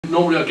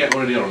normally I get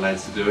one of the other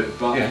lads to do it,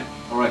 but yeah.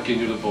 I reckon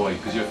you're the boy,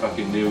 because you're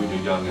fucking new and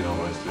you're young and all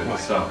the rest of it. Right.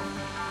 So,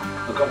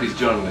 I've got these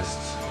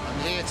journalists. I'm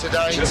here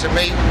today to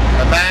meet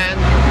a man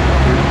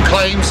who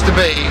claims to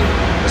be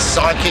a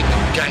psychic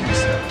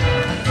gangster.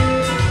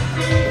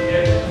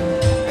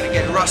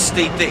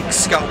 Rusty Dick's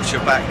sculpture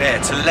back there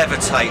to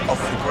levitate off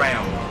the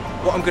ground.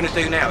 What I'm going to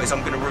do now is I'm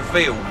going to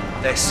reveal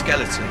their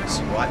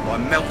skeletons, right, by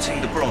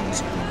melting the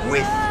bronze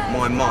with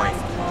my mind.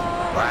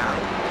 Wow.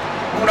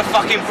 I'm going to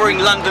fucking bring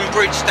London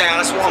Bridge down,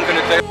 that's what I'm going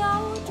to do.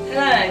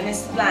 Hello,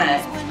 Mr.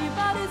 Black.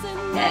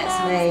 Yeah, it's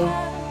me.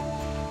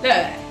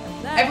 Look,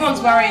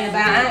 everyone's worrying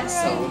about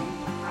Axel.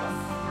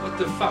 What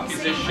the fuck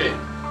is this shit?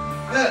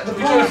 Look,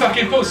 you trying to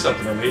fucking pull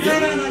something on me?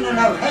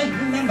 No. Hey,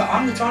 remember,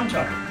 I'm the time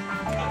traveler.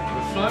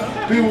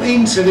 Built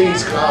into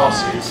these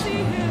glasses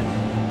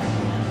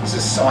is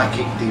a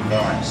psychic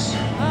device.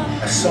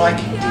 A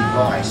psychic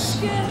device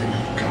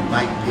that can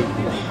make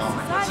people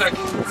high. Zach,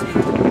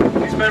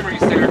 his memory's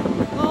there.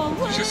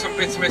 There's just some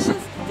bits missing.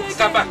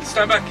 Stand back,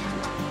 stand back.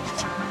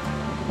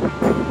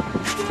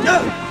 No!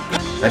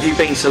 Have you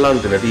been to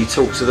London? Have you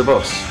talked to the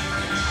boss?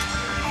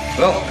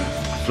 Well,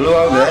 flew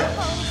over there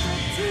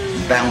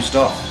and bounced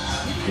off.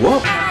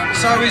 What?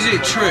 So is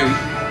it true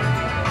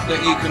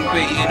that you can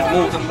be in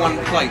more than one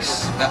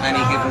place at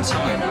any given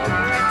time?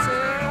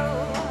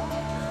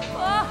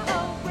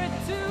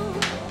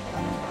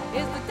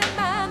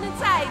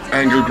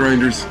 Angle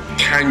grinders,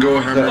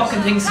 Kango hammers.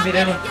 Fucking things to be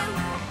done.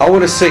 I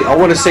want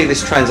to see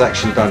this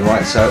transaction done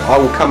right, so I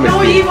will come with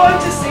No, you. you want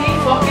to see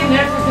fucking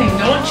everything,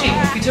 don't you?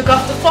 If you took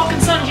off the fucking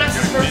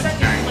sunglasses for a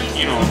second.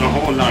 You know, the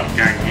whole lot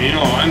gang. You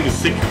know, I'm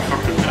sick of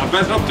fucking. I've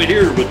been up to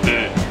here with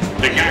the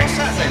gang.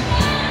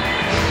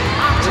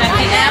 Check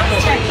it out,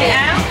 check it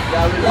out.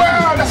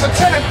 Wow, that's a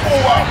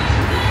teleporter!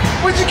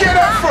 Where'd you get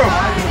that from?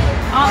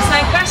 Ask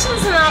no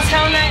questions and I'll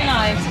tell no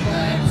lies.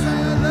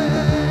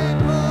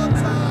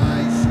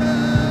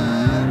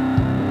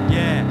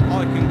 Yeah,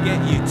 I can get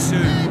you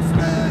too.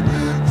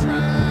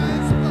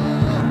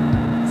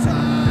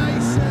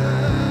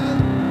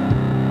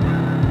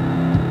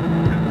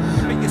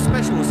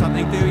 Or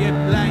something, do you?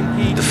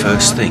 The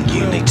first thing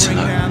you need to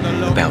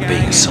know about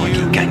being a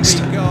psychic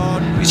gangster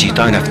is you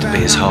don't have to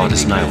be as hard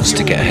as nails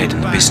to get ahead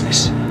in the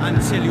business.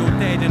 Until you're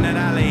dead in an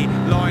alley,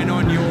 lying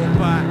on your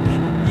back.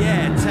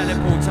 Yeah,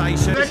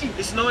 teleportation.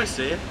 It's nice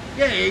here.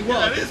 Yeah, it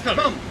was. Yeah, it's come.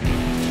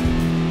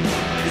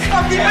 It's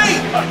fucking me!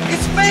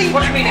 It's me!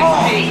 What do you mean it's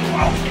me?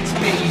 Oh, it's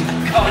me, you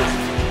cunt.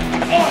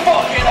 Oh,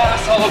 fucking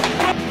asshole!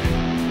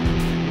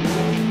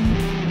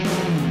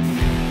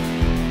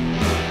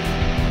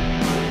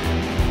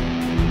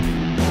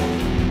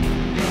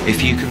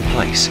 If you can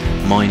place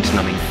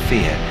mind-numbing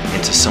fear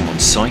into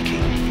someone's psyche,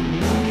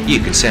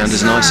 you can sound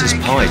as nice as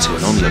pie to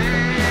an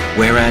onlooker,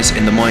 whereas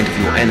in the mind of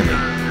your enemy,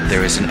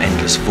 there is an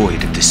endless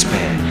void of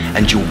despair,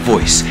 and your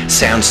voice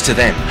sounds to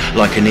them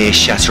like an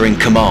ear-shattering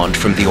command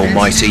from the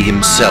Almighty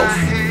himself.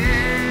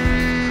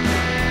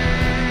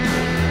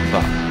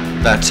 But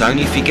that's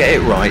only if you get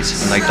it right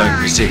and they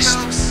don't resist.